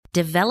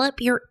develop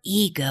your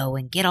ego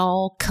and get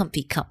all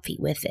comfy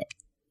with it.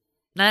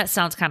 Now that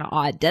sounds kind of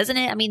odd, doesn't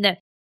it? I mean, the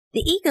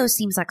ego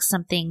seems like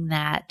something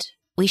that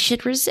we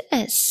should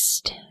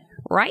resist,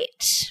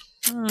 right?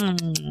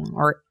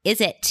 Or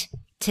is it?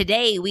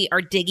 Today we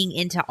are digging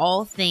into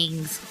all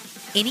things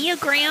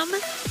Enneagram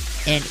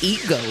and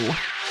ego.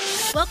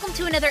 Welcome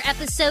to another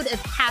episode of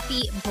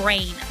Happy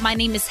Brain. My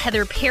name is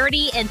Heather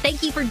Parody, and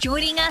thank you for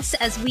joining us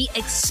as we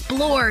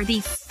explore the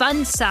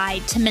fun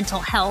side to mental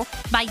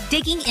health by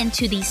digging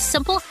into these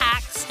simple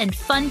hacks and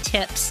fun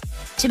tips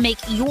to make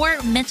your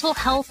mental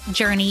health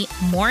journey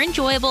more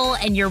enjoyable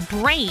and your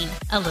brain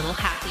a little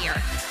happier.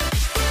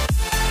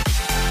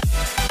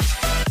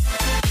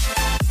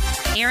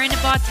 Erin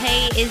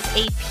Abbate is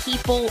a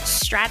people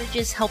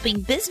strategist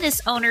helping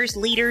business owners,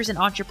 leaders, and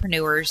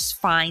entrepreneurs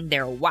find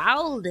their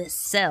wildest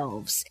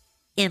selves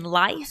in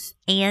life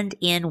and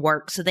in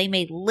work so they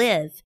may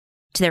live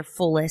to their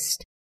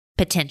fullest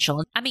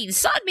potential. I mean,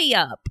 sign me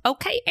up.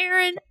 Okay,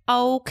 Erin?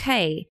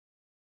 Okay.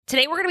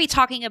 Today, we're going to be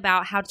talking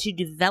about how to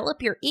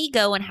develop your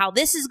ego and how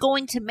this is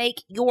going to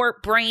make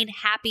your brain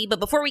happy. But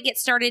before we get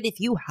started,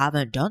 if you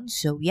haven't done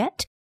so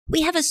yet,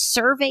 we have a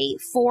survey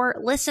for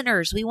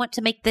listeners. We want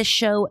to make this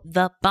show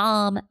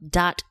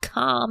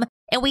thebomb.com,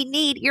 and we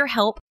need your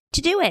help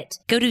to do it.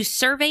 Go to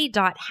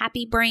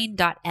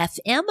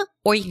survey.happybrain.fm,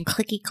 or you can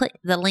click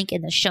the link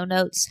in the show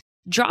notes.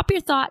 Drop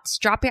your thoughts,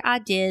 drop your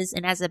ideas,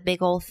 and as a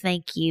big old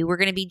thank you, we're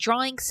going to be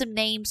drawing some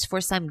names for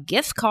some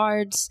gift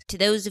cards to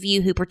those of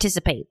you who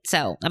participate.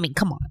 So, I mean,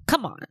 come on.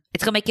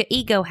 It's going to make your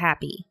ego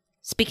happy.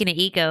 Speaking of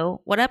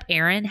ego, what up,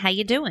 Erin? How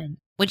you doing?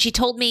 When she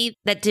told me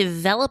that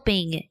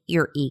developing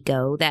your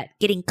ego, that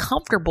getting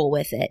comfortable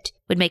with it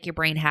would make your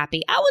brain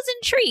happy, I was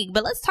intrigued.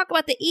 But let's talk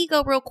about the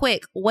ego real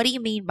quick. What do you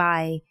mean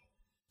by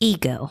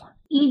ego?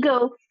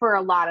 Ego, for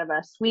a lot of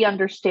us, we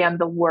understand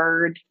the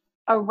word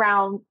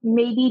around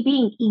maybe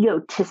being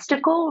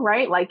egotistical,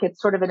 right? Like it's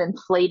sort of an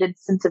inflated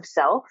sense of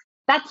self.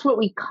 That's what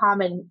we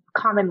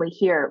commonly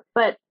hear.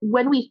 But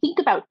when we think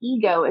about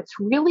ego, it's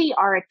really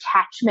our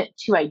attachment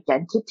to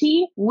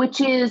identity, which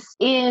is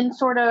in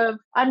sort of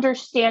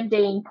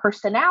understanding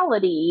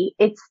personality.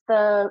 It's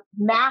the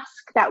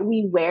mask that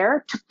we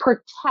wear to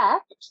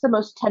protect the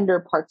most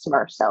tender parts of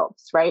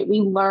ourselves, right?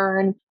 We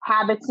learn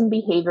habits and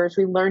behaviors.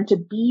 We learn to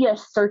be a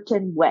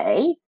certain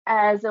way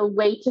as a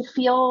way to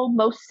feel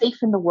most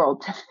safe in the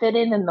world, to fit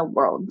in the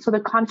world. So the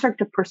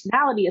construct of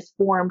personality is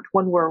formed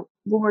when we're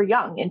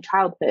young in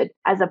childhood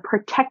as a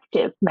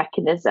protective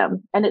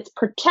mechanism. And it's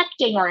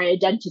protecting our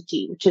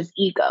identity, which is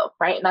ego,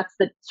 right? And that's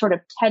the sort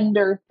of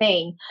tender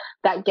thing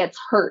that gets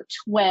hurt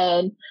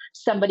when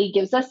somebody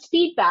gives us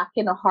feedback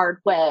in a hard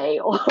way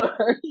or,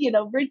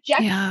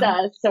 rejects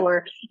us,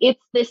 or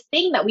it's this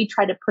thing that we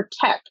try to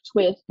protect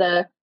with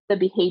the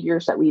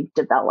behaviors that we've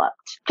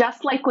developed.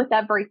 Just like with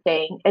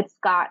everything, it's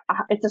a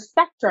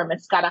spectrum.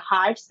 It's got a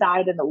high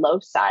side and a low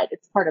side.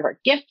 It's part of our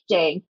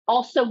gifting.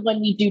 Also,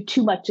 when we do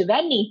too much of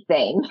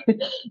anything,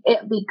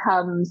 it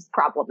becomes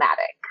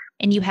problematic.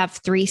 And you have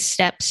 3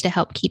 steps to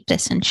help keep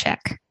this in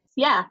check.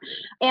 Yeah.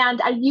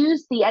 And I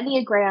use the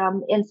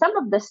Enneagram in some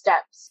of the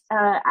steps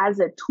as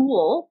a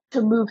tool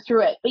to move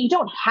through it. But you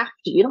don't have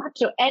to. You don't have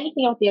to know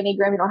anything about the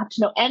Enneagram. You don't have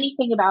to know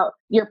anything about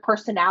your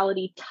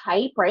personality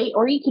type, right?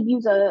 Or you could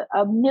use a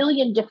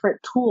million different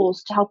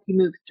tools to help you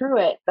move through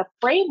it. The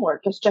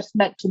framework is just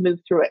meant to move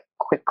through it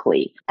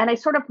quickly. And I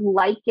sort of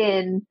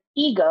liken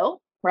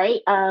ego,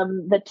 right?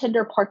 The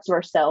tender parts of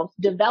ourselves,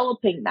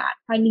 developing that,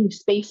 finding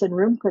space and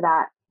room for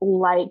that,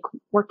 like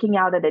working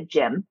out at a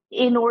gym.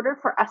 In order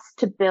for us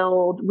to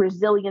build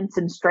resilience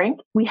and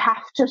strength, we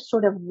have to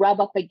sort of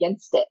rub up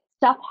against it.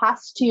 Stuff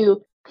has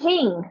to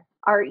ping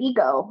our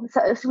ego.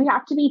 So we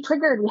have to be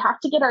triggered. We have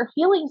to get our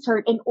feelings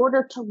hurt in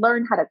order to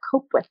learn how to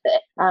cope with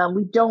it.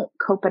 We don't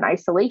cope in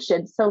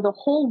isolation. So the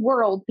whole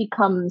world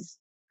becomes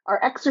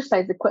our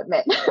exercise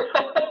equipment.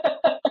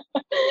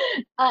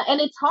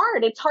 And it's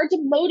hard. It's hard to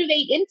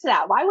motivate into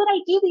that. Why would I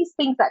do these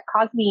things that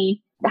cause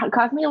me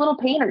a little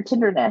pain or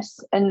tenderness?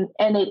 And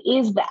it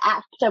is the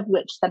act of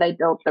which that I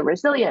built the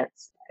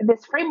resilience.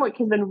 This framework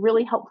has been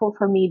really helpful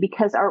for me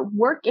because our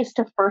work is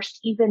to first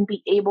even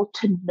be able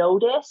to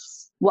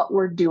notice what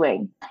we're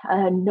doing,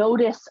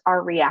 notice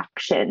our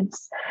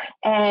reactions.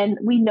 And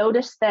we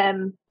notice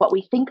them, what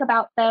we think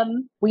about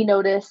them. We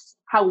notice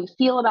how we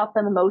feel about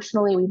them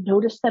emotionally. We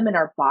notice them in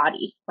our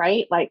body,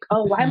 right? Like,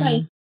 oh, why am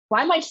I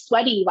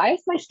sweaty? Why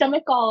is my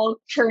stomach all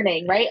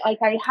churning, right? Like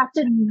I have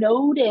to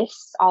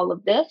notice all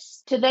of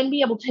this to then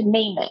be able to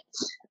name it.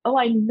 Oh,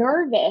 I'm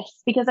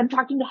nervous because I'm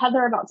talking to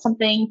Heather about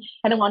something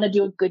and I want to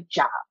do a good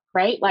job,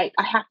 right? Like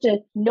I have to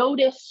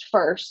notice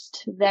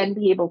first, then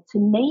be able to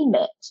name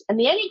it. And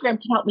the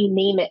Enneagram can help me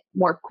name it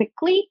more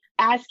quickly,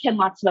 as can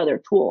lots of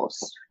other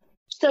tools.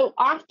 So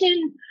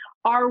often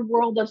our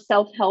world of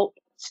self-help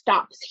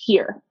stops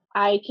here.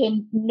 I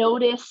can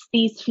notice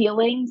these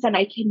feelings and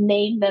I can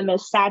name them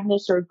as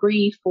sadness or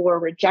grief or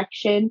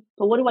rejection.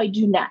 But what do I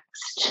do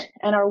next?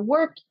 And our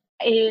work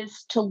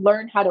is to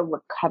learn how to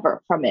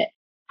recover from it,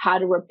 how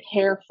to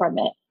repair from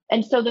it.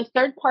 And so the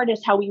third part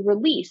is how we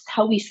release,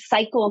 how we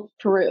cycle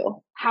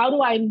through. How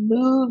do I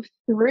move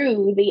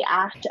through the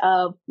act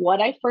of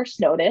what I first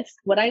noticed,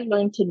 what I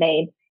learned to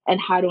name,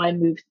 and how do I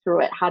move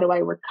through it? How do I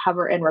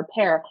recover and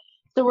repair?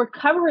 So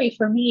recovery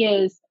for me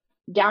is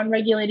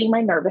down-regulating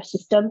my nervous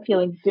system,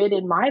 feeling good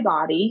in my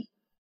body.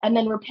 And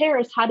then repair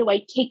is how do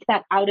I take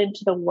that out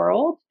into the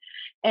world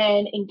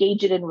and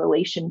engage it in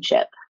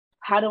relationship?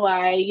 How do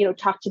I,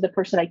 talk to the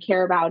person I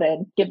care about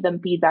and give them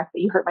feedback that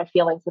you hurt my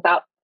feelings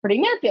without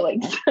hurting their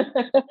feelings?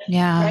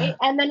 Yeah. Right.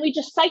 And then we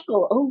just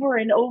cycle over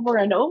and over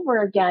and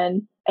over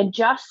again. And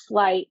just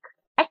like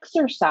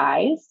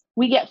exercise,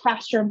 we get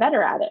faster and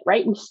better at it,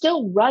 right? We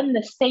still run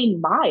the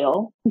same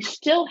mile. We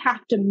still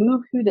have to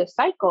move through the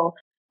cycle,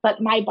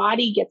 but my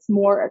body gets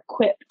more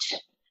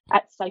equipped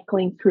at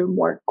cycling through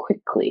more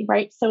quickly,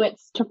 right? So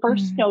it's to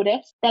first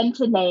notice, then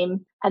to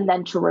name, and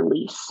then to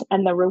release.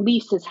 And the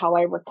release is how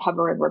I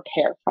recover and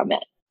repair from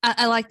it.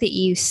 I like that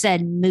you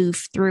said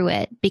move through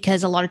it,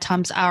 because a lot of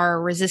times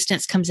our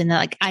resistance comes in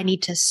like, I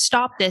need to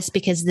stop this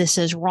because this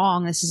is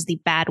wrong. This is the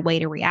bad way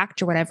to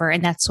react or whatever.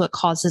 And that's what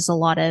causes a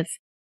lot of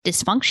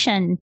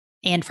dysfunction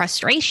and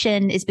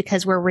frustration, is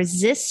because we're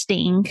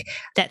resisting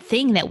that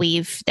thing that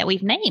we've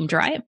named,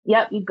 right?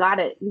 Yep, you got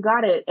it. You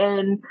got it.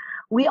 And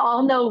we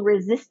all know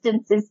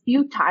resistance is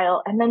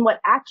futile. And then what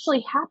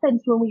actually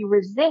happens when we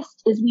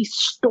resist is we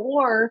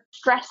store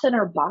stress in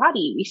our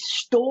body. We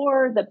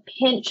store the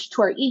pinch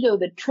to our ego,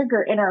 the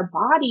trigger in our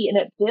body, and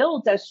it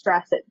builds as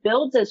stress. It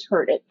builds as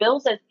hurt. It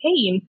builds as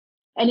pain,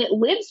 and it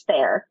lives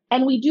there.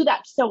 And we do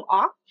that so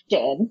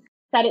often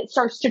that it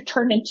starts to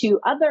turn into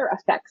other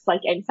effects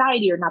like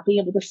anxiety or not being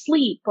able to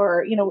sleep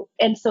or,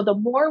 and so the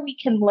more we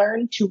can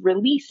learn to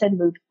release and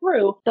move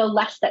through, the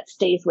less that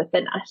stays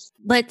within us.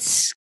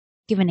 Let's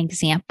give an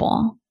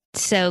example.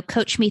 So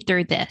coach me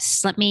through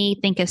this. Let me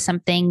think of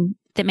something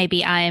that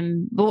maybe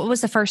what was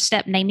the first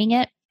step? Naming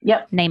it?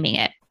 Yep. Naming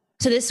it.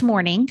 So this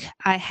morning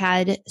I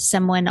had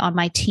someone on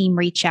my team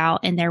reach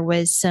out and there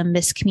was some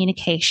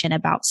miscommunication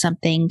about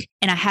something,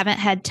 and I haven't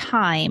had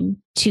time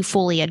to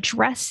fully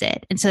address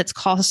it. And so it's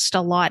caused a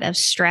lot of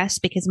stress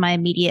because my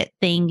immediate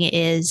thing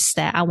is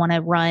that I want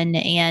to run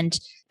and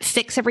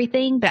fix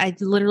everything, but I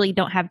literally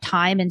don't have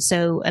time. And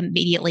so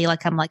immediately,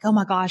 I'm like, oh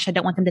my gosh, I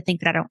don't want them to think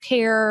that I don't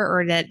care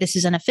or that this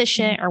is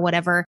inefficient or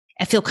whatever.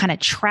 I feel kind of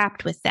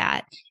trapped with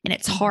that. And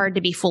it's hard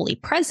to be fully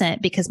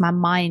present because my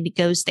mind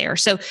goes there.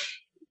 So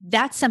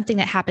that's something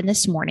that happened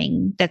this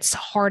morning that's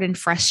hard and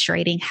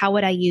frustrating. How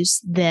would I use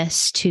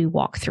this to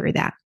walk through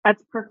that?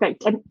 That's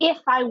perfect. And if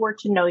I were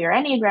to know your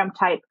Enneagram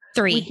type,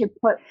 3. We could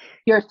put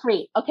your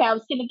 3. Okay, I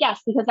was going to guess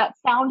because that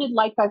sounded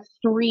like a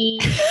 3,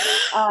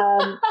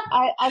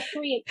 a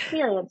 3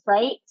 experience,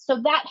 right?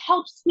 So that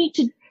helps me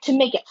to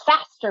make it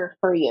faster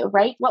for you,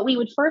 right? What we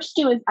would first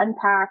do is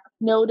unpack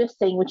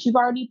noticing, which you've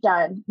already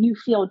done. You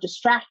feel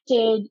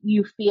distracted.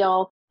 You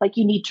feel like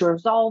you need to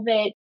resolve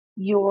it.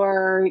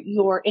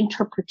 Your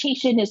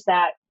interpretation is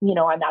that,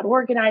 I'm not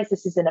organized.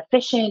 This is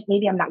inefficient.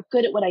 Maybe I'm not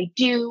good at what I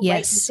do.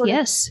 Yes. Right?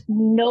 Yes.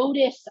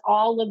 Notice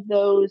all of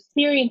those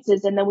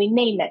experiences and then we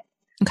name it.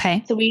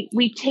 Okay. So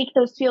we take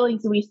those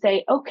feelings and we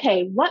say,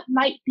 okay, what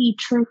might be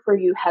true for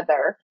you,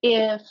 Heather,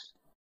 if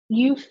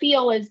you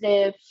feel as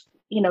if,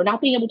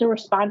 not being able to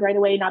respond right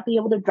away, not being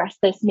able to address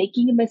this,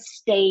 making a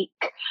mistake,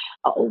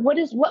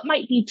 what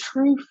might be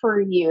true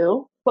for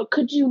you? What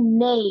could you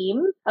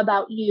name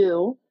about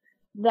you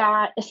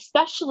that,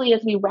 especially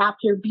as we wrap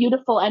your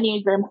beautiful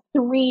Enneagram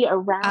 3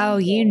 around? Oh,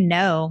 you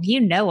know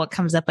what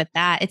comes up with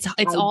that.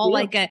 It's all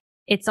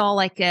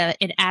like an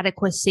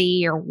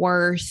inadequacy or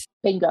worth.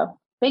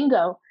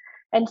 Bingo.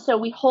 And so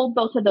we hold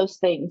both of those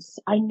things.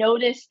 I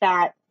noticed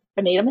that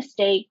I made a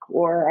mistake,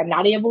 or I'm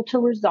not able to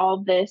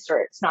resolve this, or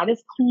it's not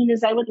as clean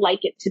as I would like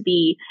it to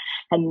be.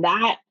 And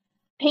that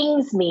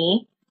pings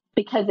me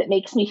because it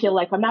makes me feel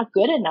like I'm not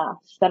good enough,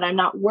 that I'm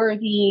not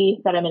worthy,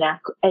 that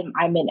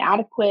I'm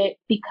inadequate,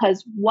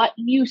 because what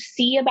you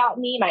see about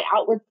me, my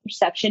outward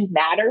perception,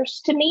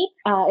 matters to me.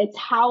 It's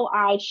how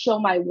I show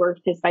my worth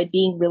is by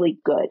being really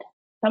good.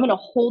 I'm going to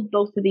hold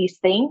both of these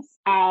things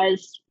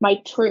as my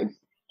truth,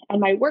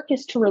 and my work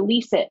is to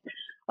release it.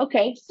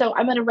 Okay, so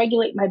I'm going to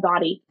regulate my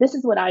body. This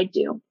is what I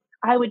do.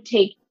 I would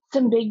take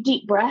some big,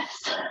 deep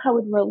breaths. I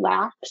would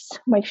relax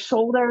my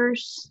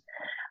shoulders.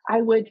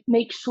 I would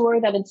make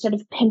sure that instead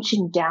of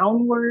pinching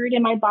downward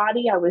in my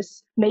body, I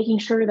was making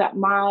sure that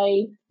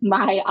my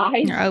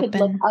eyes could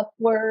look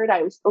upward.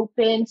 I was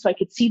open so I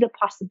could see the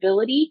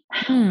possibility.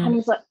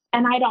 And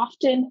I'd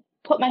often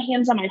put my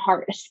hands on my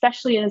heart,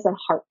 especially as a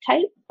heart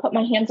type, put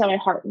my hands on my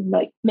heart. And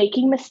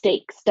making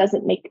mistakes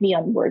doesn't make me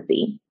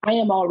unworthy. I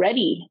am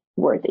already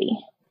worthy,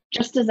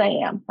 just as I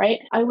am, right?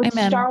 I would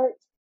start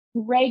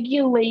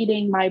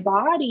regulating my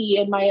body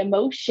and my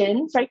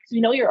emotions, right? Because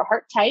we know you're a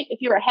heart type. If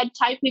you're a head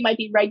type, we might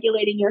be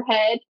regulating your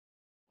head.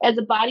 As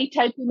a body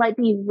type, we might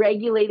be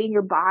regulating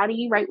your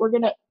body, right? We're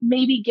going to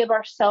maybe give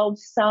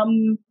ourselves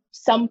some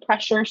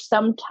pressure,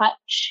 some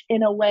touch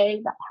in a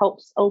way that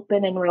helps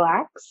open and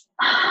relax.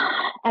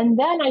 And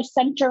then I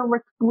center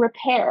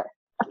repair.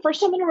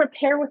 First, I'm going to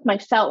repair with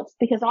myself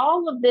because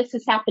all of this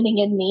is happening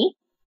in me.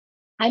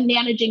 I'm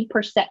managing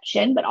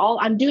perception, but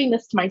I'm doing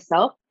this to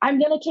myself. I'm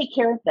going to take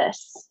care of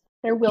this.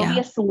 There will be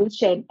a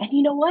solution. And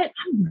you know what?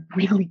 I'm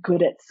really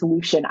good at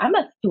solution. I'm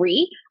a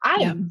 3.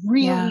 I'm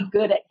really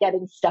good at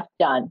getting stuff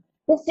done.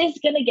 This is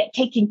going to get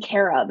taken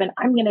care of and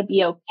I'm going to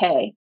be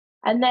okay.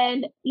 And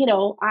then,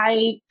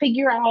 I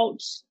figure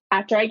out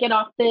after I get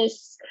off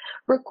this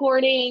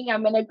recording,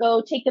 I'm going to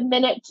go take a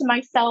minute to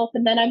myself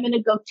and then I'm going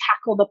to go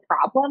tackle the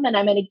problem and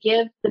I'm going to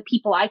give the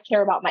people I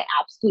care about my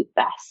absolute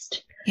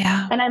best.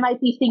 Yeah. And I might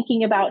be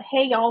thinking about,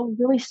 hey, y'all, I'm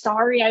really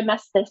sorry I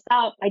messed this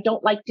up. I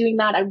don't like doing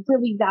that. I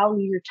really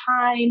value your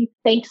time.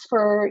 Thanks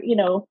for,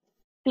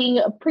 being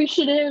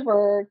appreciative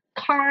or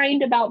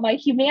kind about my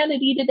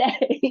humanity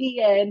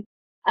today. And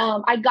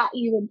I got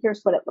you and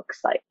here's what it looks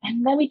like.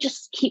 And then we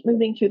just keep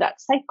moving through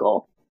that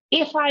cycle.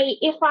 If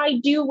I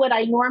do what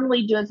I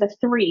normally do as a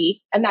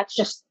 3, and that's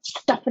just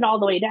stuff it all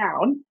the way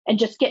down and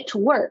just get to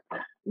work,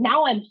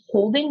 now I'm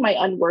holding my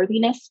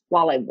unworthiness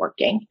while I'm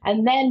working.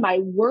 And then my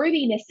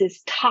worthiness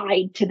is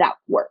tied to that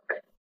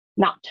work,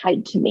 not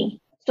tied to me.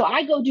 So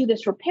I go do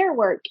this repair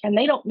work and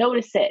they don't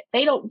notice it.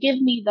 They don't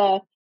give me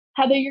the,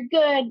 Heather, you're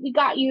good. We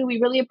got you. We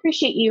really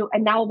appreciate you.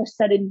 And now all of a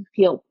sudden you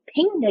feel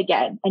pinged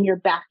again and you're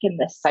back in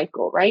this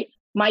cycle, right?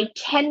 My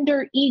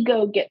tender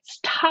ego gets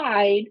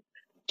tied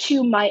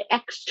to my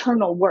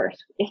external worth.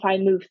 If I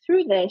move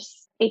through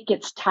this, it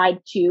gets tied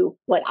to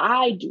what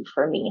I do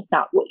for me,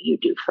 not what you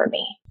do for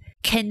me.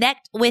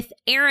 Connect with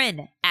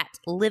Erin at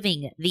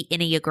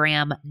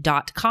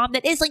livingtheenneagram.com.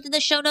 That is linked in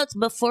the show notes.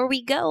 Before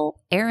we go,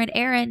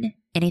 Erin,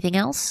 anything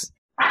else?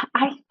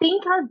 I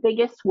think our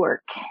biggest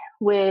work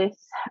with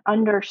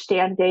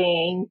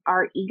understanding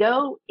our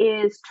ego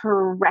is to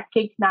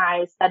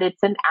recognize that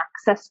it's an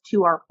access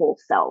to our whole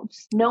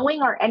selves.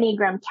 Knowing our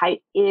Enneagram type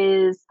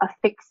is a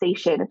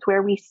fixation. It's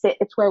where we sit.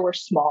 It's where we're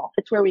small.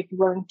 It's where we've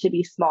learned to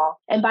be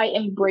small. And by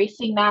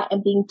embracing that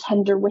and being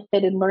tender with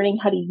it and learning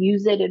how to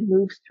use it and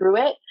move through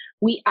it,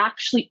 we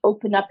actually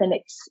open up and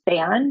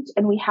expand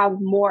and we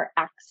have more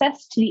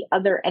access to the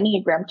other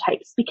Enneagram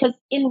types because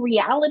in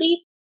reality,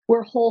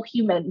 we're whole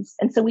humans.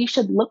 And so we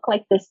should look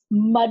like this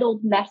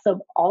muddled mess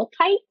of all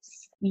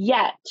types,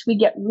 yet we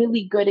get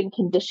really good and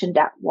conditioned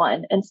at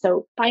one. And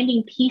so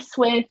finding peace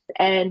with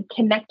and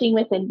connecting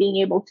with and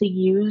being able to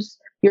use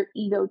your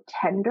ego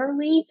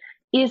tenderly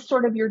is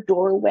sort of your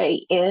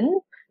doorway in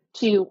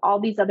to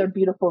all these other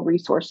beautiful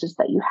resources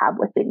that you have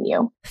within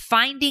you.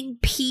 Finding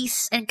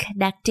peace and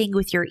connecting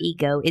with your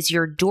ego is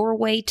your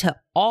doorway to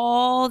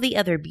all the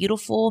other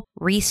beautiful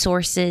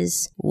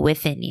resources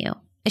within you.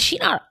 Is she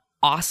not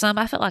awesome?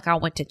 I felt like I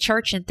went to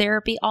church and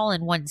therapy all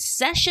in one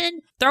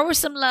session. Throw her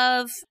some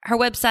love. Her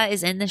website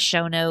is in the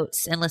show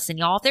notes. And listen,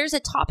 y'all, if there's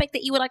a topic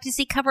that you would like to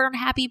see covered on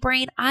Happy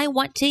Brain, I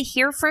want to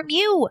hear from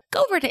you.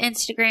 Go over to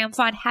Instagram,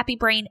 find Happy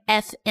Brain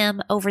FM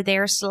over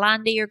there,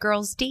 slide into your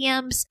girls'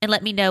 DMs, and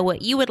let me know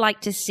what you would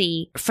like to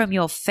see from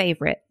your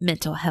favorite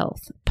mental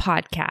health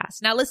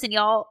podcast. Now, listen,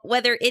 y'all,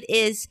 whether it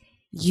is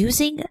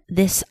using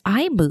this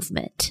eye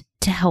movement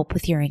to help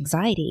with your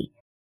anxiety,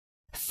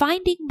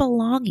 finding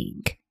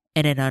belonging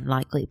in an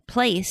unlikely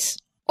place,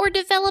 or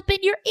developing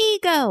your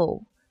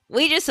ego,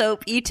 we just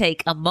hope you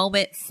take a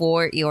moment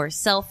for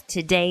yourself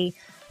today,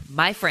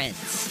 my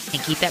friends,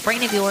 and keep that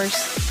brain of yours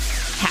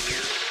happy.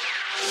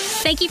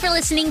 Thank you for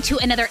listening to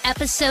another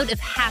episode of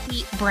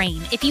Happy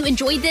Brain. If you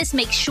enjoyed this,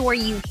 make sure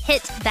you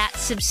hit that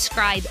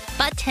subscribe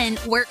button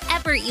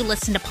wherever you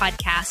listen to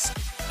podcasts.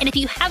 And if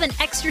you have an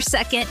extra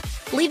second,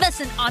 leave us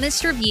an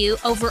honest review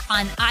over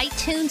on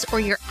iTunes or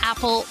your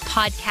Apple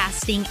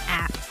podcasting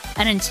app.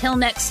 And until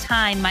next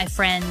time, my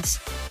friends,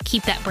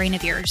 keep that brain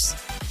of yours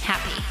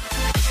happy.